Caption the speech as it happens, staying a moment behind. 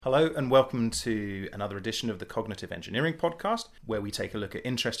Hello and welcome to another edition of the Cognitive Engineering Podcast, where we take a look at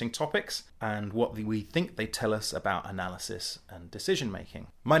interesting topics and what we think they tell us about analysis and decision making.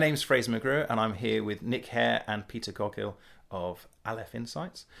 My name's Fraser McGrew and I'm here with Nick Hare and Peter Coghill of Aleph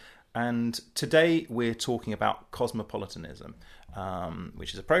Insights. And today we're talking about cosmopolitanism,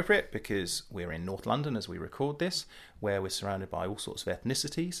 which is appropriate because we're in North London as we record this, where we're surrounded by all sorts of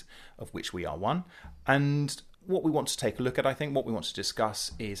ethnicities, of which we are one. And what we want to take a look at, I think, what we want to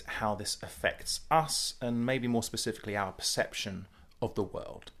discuss is how this affects us and maybe more specifically our perception of the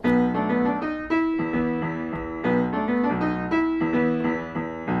world.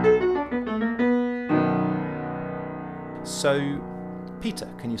 So, Peter,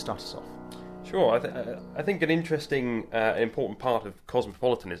 can you start us off? Sure. I think an interesting, important part of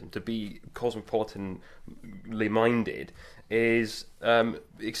cosmopolitanism, to be cosmopolitanly minded, is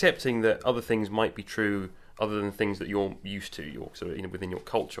accepting that other things might be true other than things that you're used to, your sort of, within your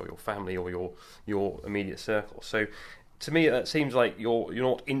culture, or your family, or your immediate circle. So, to me, that seems like you're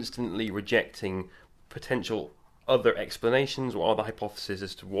not instantly rejecting potential other explanations or other hypotheses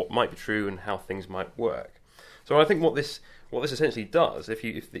as to what might be true and how things might work. So, I think what this essentially does, if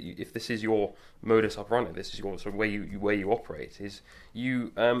this is your modus operandi, this is your sort of way you operate, is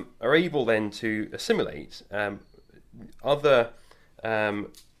you are able then to assimilate other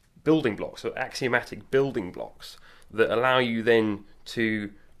building blocks, or axiomatic building blocks, that allow you then to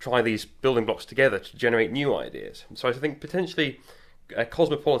try these building blocks together to generate new ideas. So I think potentially a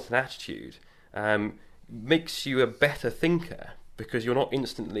cosmopolitan attitude makes you a better thinker, because you're not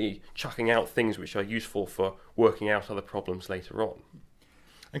instantly chucking out things which are useful for working out other problems later on.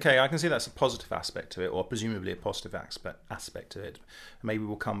 Okay, I can see that's a positive aspect to it, or presumably a positive aspect to it. Maybe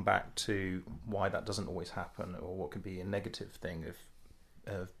we'll come back to why that doesn't always happen, or what could be a negative thing of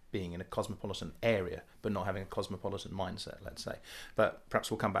being in a cosmopolitan area but not having a cosmopolitan mindset, let's say. But perhaps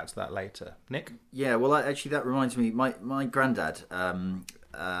we'll come back to that later. Nick? Yeah, well, actually, that reminds me, my granddad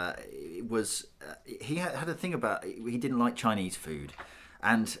he had a thing about, he didn't like Chinese food.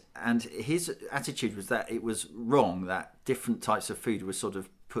 And his attitude was that it was wrong that different types of food were sort of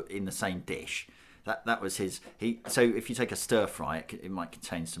put in the same dish. That was his. So if you take a stir fry, it might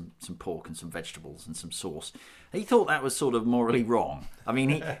contain some pork and some vegetables and some sauce. He thought that was sort of morally wrong. I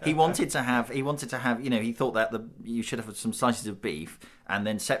mean, he wanted to have. He thought that you should have some slices of beef and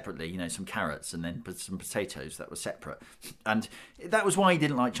then separately, some carrots and then some potatoes that were separate. And that was why he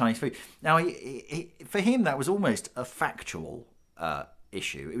didn't like Chinese food. Now, for him, that was almost a factual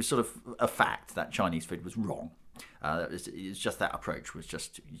issue. It was sort of a fact that Chinese food was wrong. It's just that approach was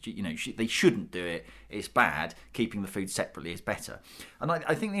just, they shouldn't do it. It's bad. Keeping the food separately is better. And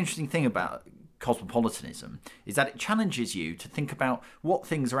I think the interesting thing about cosmopolitanism is that it challenges you to think about what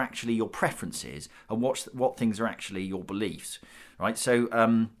things are actually your preferences and what things are actually your beliefs, right? So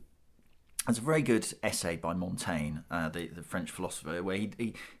there's a very good essay by Montaigne, the French philosopher, where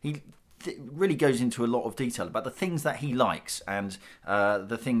he really goes into a lot of detail about the things that he likes and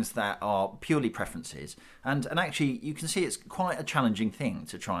the things that are purely preferences, and actually you can see it's quite a challenging thing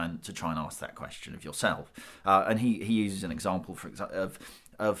to try and ask that question of yourself. And he uses an example, for example,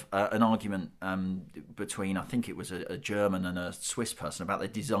 of an argument between, I think it was a German and a Swiss person, about the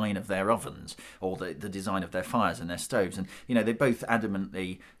design of their ovens or the design of their fires and their stoves, and they both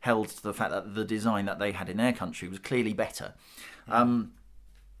adamantly held to the fact that the design that they had in their country was clearly better. And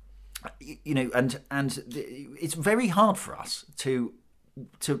it's very hard for us to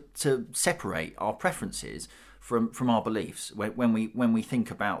separate our preferences from our beliefs when we think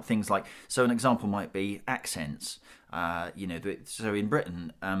about things like, so an example might be accents. So in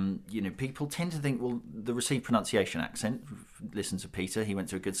Britain, people tend to think, well, the received pronunciation accent, listen to Peter, he went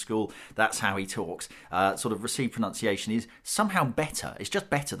to a good school, that's how he talks, sort of received pronunciation is somehow better, it's just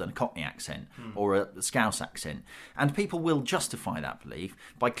better than a Cockney accent or a Scouse accent. And people will justify that belief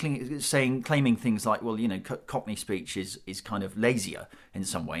by claiming things like, well, Cockney speech is kind of lazier in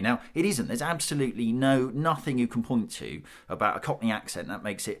some way. Now, it isn't. There's absolutely nothing you can point to about a Cockney accent that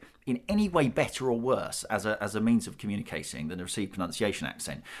makes it in any way better or worse as a means of communicating than a received pronunciation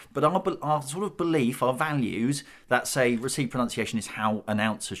accent. But our sort of belief, our values that say received pronunciation is how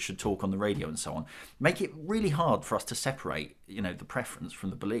announcers should talk on the radio and so on, make it really hard for us to separate, the preference from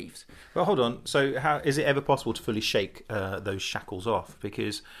the beliefs. Well, hold on. So how is it ever possible to fully shake those shackles off?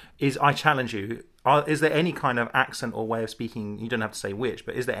 Because I challenge you, is there any kind of accent or way of speaking, you don't have to say which,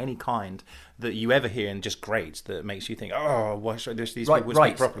 but is there any kind that you ever hear and just great that makes you think, oh, why should these people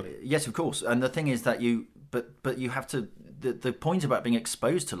speak properly? Yes, of course. And the thing is that you have to, the point about being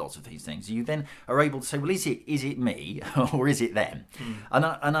exposed to lots of these things, you then are able to say, well, is it me or is it them? And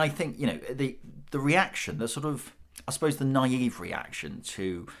I think, the reaction, the sort of suppose the naive reaction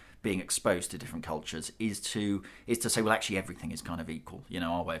to being exposed to different cultures is to say, well, actually everything is kind of equal.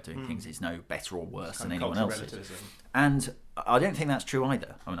 Our way of doing things is no better or worse than anyone else's. And I don't think that's true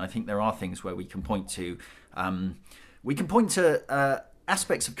either. I mean, I think there are things where we can point to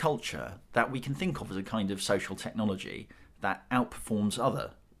aspects of culture that we can think of as a kind of social technology that outperforms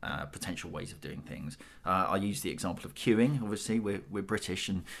other potential ways of doing things. I use the example of queuing. Obviously, we're British,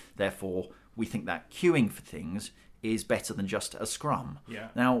 and therefore we think that queuing for things is better than just a scrum. Yeah.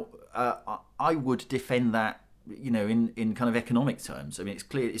 Now, I would defend that, in kind of economic terms. I mean, it's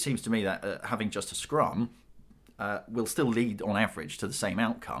clear. It seems to me that having just a scrum will still lead, on average, to the same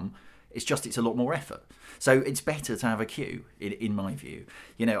outcome. It's a lot more effort. So it's better to have a queue, in my view.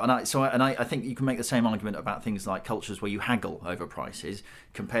 I think you can make the same argument about things like cultures where you haggle over prices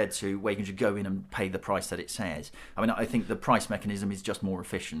compared to where you can just go in and pay the price that it says. I mean, I think the price mechanism is just more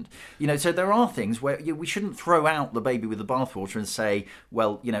efficient. So there are things where we shouldn't throw out the baby with the bathwater and say,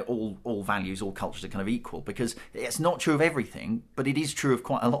 well, all values, all cultures are kind of equal, because it's not true of everything, but it is true of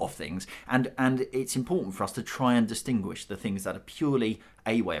quite a lot of things. And it's important for us to try and distinguish the things that are purely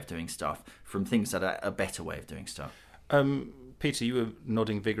a way of doing stuff from things that are a better way of doing stuff. Peter, you were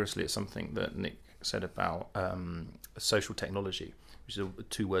nodding vigorously at something that Nick said about social technology, which are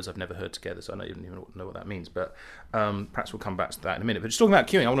two words I've never heard together, so I don't even know what that means. But perhaps we'll come back to that in a minute. But just talking about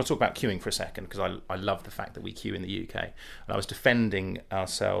queuing, I want to talk about queuing for a second, because I love the fact that we queue in the UK. And I was defending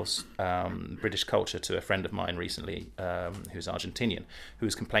ourselves, British culture, to a friend of mine recently, who's Argentinian, who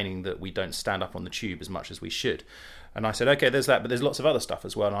was complaining that we don't stand up on the tube as much as we should. And I said, okay, there's that, but there's lots of other stuff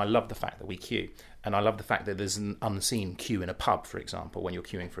as well. And I love the fact that we queue. And I love the fact that there's an unseen queue in a pub, for example, when you're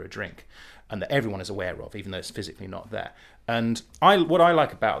queuing for a drink, and that everyone is aware of, even though it's physically not there. And what I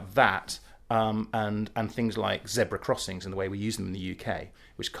like about that, and things like zebra crossings and the way we use them in the UK,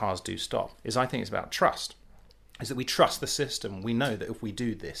 which cars do stop, is I think it's about trust. Is that we trust the system. We know that if we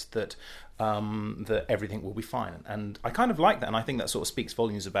do this, that everything will be fine. And I kind of like that, and I think that sort of speaks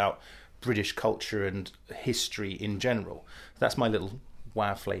volumes about British culture and history in general. That's my little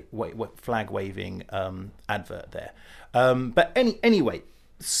flag waving advert there. But anyway,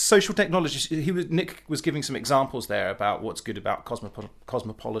 social technology. Nick was giving some examples there about what's good about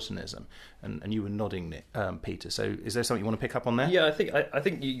cosmopolitanism, and you were nodding, Nick, Peter. So, is there something you want to pick up on there? Yeah, I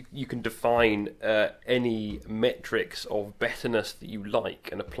think you can define any metrics of betterness that you like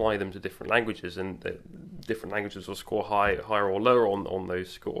and apply them to different languages, and different languages will score higher or lower on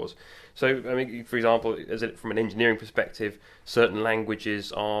those scores. So, I mean, for example, from an engineering perspective, certain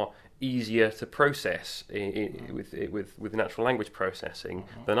languages are easier to process with natural language processing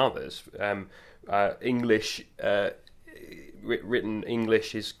than others. English, written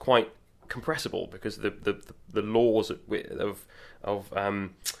English, is quite compressible because the laws of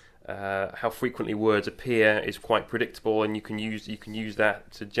how frequently words appear is quite predictable, and you can use that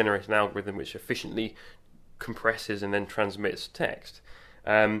to generate an algorithm which efficiently compresses and then transmits text.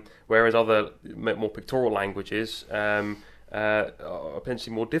 Whereas other more pictorial languages are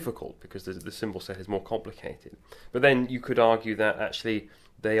potentially more difficult because the symbol set is more complicated. But then you could argue that actually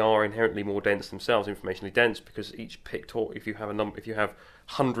they are inherently more dense themselves, informationally dense, because each pictorial, if you have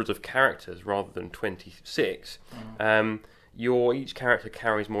hundreds of characters rather than 26, each character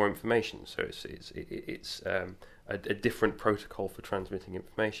carries more information. So it's a different protocol for transmitting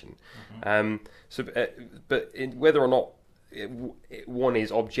information. Whether or not one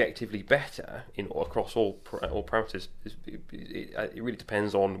is objectively better across all parameters, it really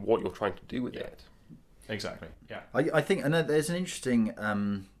depends on what you're trying to do with it. Exactly. Yeah. I think, and there's an interesting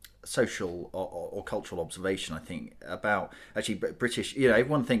social or cultural observation, I think, about actually British.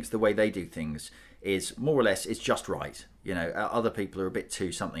 Everyone thinks the way they do things is more or less it's just right. Other people are a bit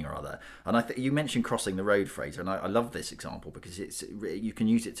too something or other. And you mentioned crossing the road, Fraser, and I love this example because you can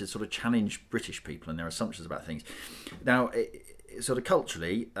use it to sort of challenge British people and their assumptions about things. Now, sort of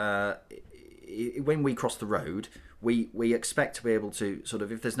culturally, when we cross the road, we expect to be able to sort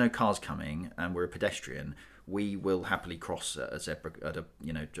of, if there's no cars coming and we're a pedestrian, we will happily cross a zebra at a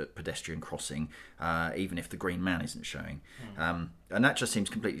pedestrian crossing, even if the green man isn't showing. And that just seems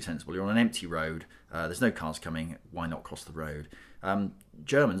completely sensible. You're on an empty road. There's no cars coming. Why not cross the road?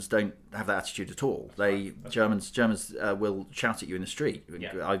 Germans don't have that attitude at all. Germans will shout at you in the street.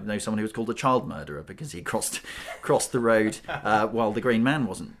 Yeah. I know someone who was called a child murderer because he crossed the road while the green man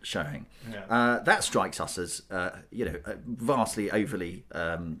wasn't showing. Yeah. That strikes us as vastly overly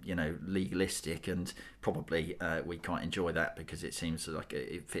legalistic, and probably we quite enjoy that because it seems like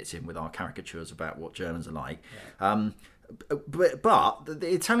it fits in with our caricatures about what Germans are like. Yeah. But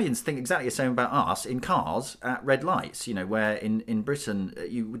the Italians think exactly the same about us in cars at red lights, where in Britain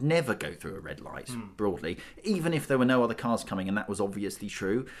you would never go through a red light broadly, even if there were no other cars coming, and that was obviously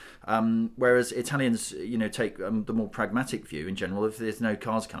true. Whereas Italians, take the more pragmatic view in general. If there's no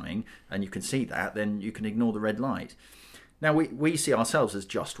cars coming and you can see that, then you can ignore the red light. Now, we see ourselves as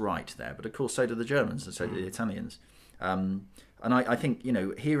just right there, but of course so do the Germans and so do the Italians. And I think,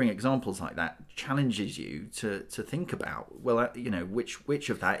 hearing examples like that challenges you to think about, well, which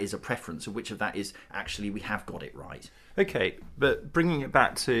of that is a preference and which of that is actually we have got it right. Okay, but bringing it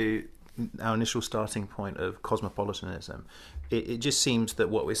back to our initial starting point of cosmopolitanism, it just seems that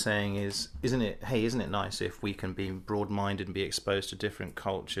what we're saying is, isn't it nice if we can be broad-minded and be exposed to different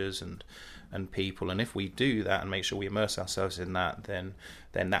cultures and people, and if we do that and make sure we immerse ourselves in that, then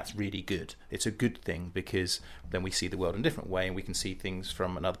that's really good. It's a good thing, because then we see the world in a different way and we can see things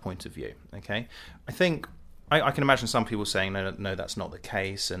from another point of view. Okay, I think I can imagine some people saying no, that's not the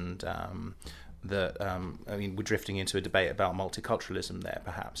case, and we're drifting into a debate about multiculturalism there,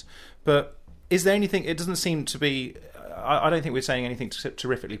 perhaps. But is there anything? It doesn't seem to be. I don't think we're saying anything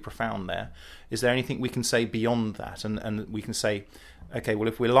terrifically profound there. Is there anything we can say beyond that, and we can say, okay, well,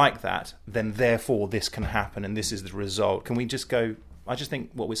 if we're like that, then therefore this can happen, and this is the result. Can we just go? I just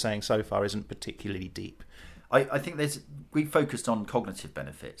think what we're saying so far isn't particularly deep. I think we focused on cognitive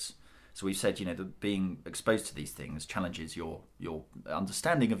benefits. So we've said, that being exposed to these things challenges your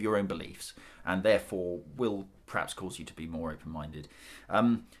understanding of your own beliefs, and therefore will perhaps cause you to be more open-minded.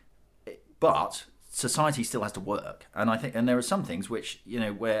 But society still has to work, and I think, and there are some things which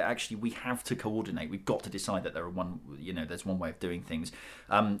where actually we have to coordinate. We've got to decide that there's one way of doing things.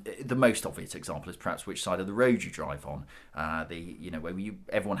 The most obvious example is perhaps which side of the road you drive on. Where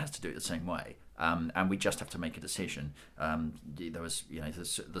everyone has to do it the same way. And we just have to make a decision. There was,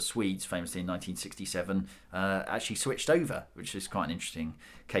 the Swedes famously in 1967 actually switched over, which is quite an interesting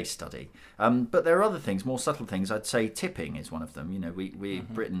case study. But there are other things, more subtle things. I'd say tipping is one of them.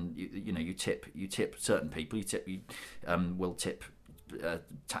 Britain, you tip certain people. Will tip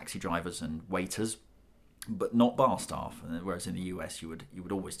taxi drivers and waiters, but not bar staff. Whereas in the US, you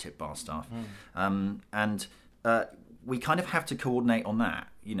would always tip bar staff. We kind of have to coordinate on that,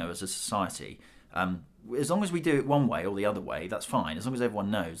 as a society. As long as we do it one way or the other way, that's fine. As long as everyone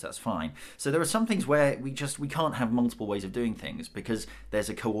knows, that's fine. So there are some things where we can't have multiple ways of doing things, because there's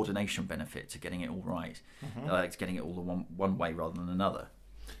a coordination benefit to getting it all right, to getting it all one way rather than another.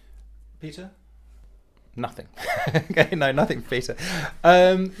 Peter? Nothing. Okay, no, nothing, Peter.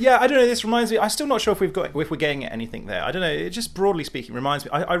 I don't know. This reminds me. I'm still not sure if we're getting at anything there. I don't know. It just broadly speaking reminds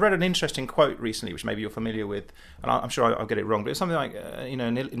me. I read an interesting quote recently, which maybe you're familiar with, and I'm sure I'll get it wrong. But it's something like,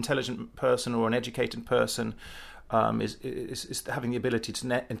 an intelligent person or an educated person is having the ability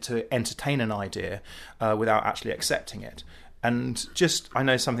to entertain an idea without actually accepting it. And I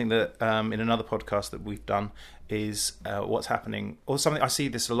know something that in another podcast that we've done is what's happening, or something I see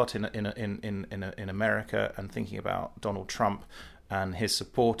this a lot in America, and thinking about Donald Trump and his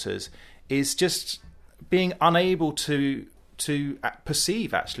supporters, is just being unable to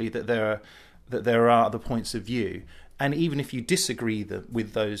perceive actually that there are other points of view, and even if you disagree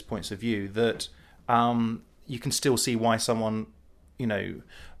with those points of view, that you can still see why someone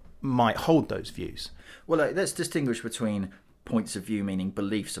might hold those views. Well, let's distinguish between points of view, meaning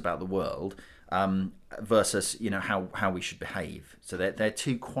beliefs about the world, versus how we should behave. So they're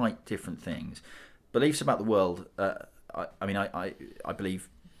two quite different things. Beliefs about the world, I believe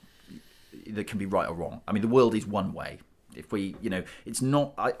that can be right or wrong. I mean, the world is one way. If we, it's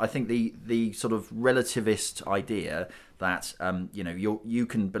not. I think the sort of relativist idea that you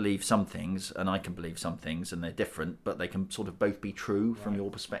can believe some things and I can believe some things, and they're different, but they can sort of both be true from your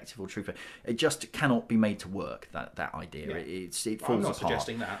perspective, or true. It just cannot be made to work. That idea, it falls apart. I'm not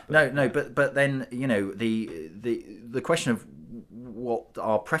suggesting that. No, but then the question of what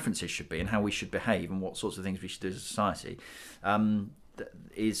our preferences should be and how we should behave and what sorts of things we should do as a society.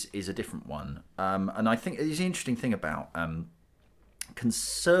 Is a different one, and I think the interesting thing about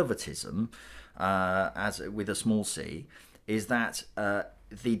conservatism, as with a small c, is that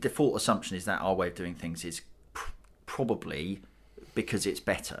the default assumption is that our way of doing things is probably because it's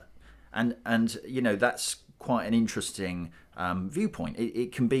better, and that's quite an interesting viewpoint.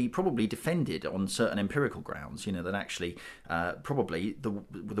 It can be probably defended on certain empirical grounds, that actually probably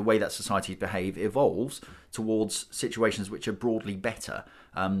the way that societies behave evolves towards situations which are broadly better.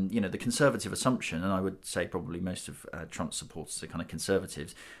 The conservative assumption, and I would say probably most of Trump's supporters are kind of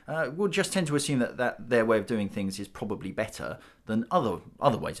conservatives, will just tend to assume that their way of doing things is probably better than other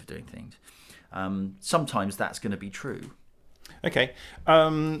ways of doing things. Sometimes that's going to be true. Okay.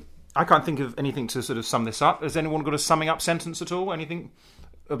 I can't think of anything to sort of sum this up. Has anyone got a summing up sentence at all? Anything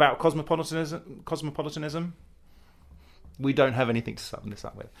about cosmopolitanism? We don't have anything to sum this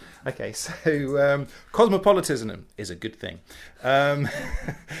up with. Okay, so cosmopolitanism is a good thing. And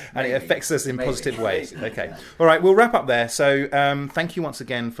it affects us in positive ways. Okay. All right, we'll wrap up there. So thank you once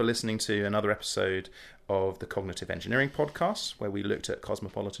again for listening to another episode of the Cognitive Engineering Podcast, where we looked at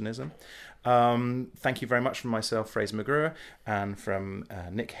cosmopolitanism. Thank you very much from myself, Fraser McGruer, and from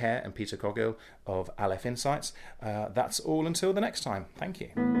Nick Hare and Peter Coghill of Aleph Insights. That's all until the next time. Thank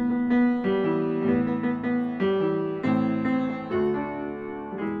you.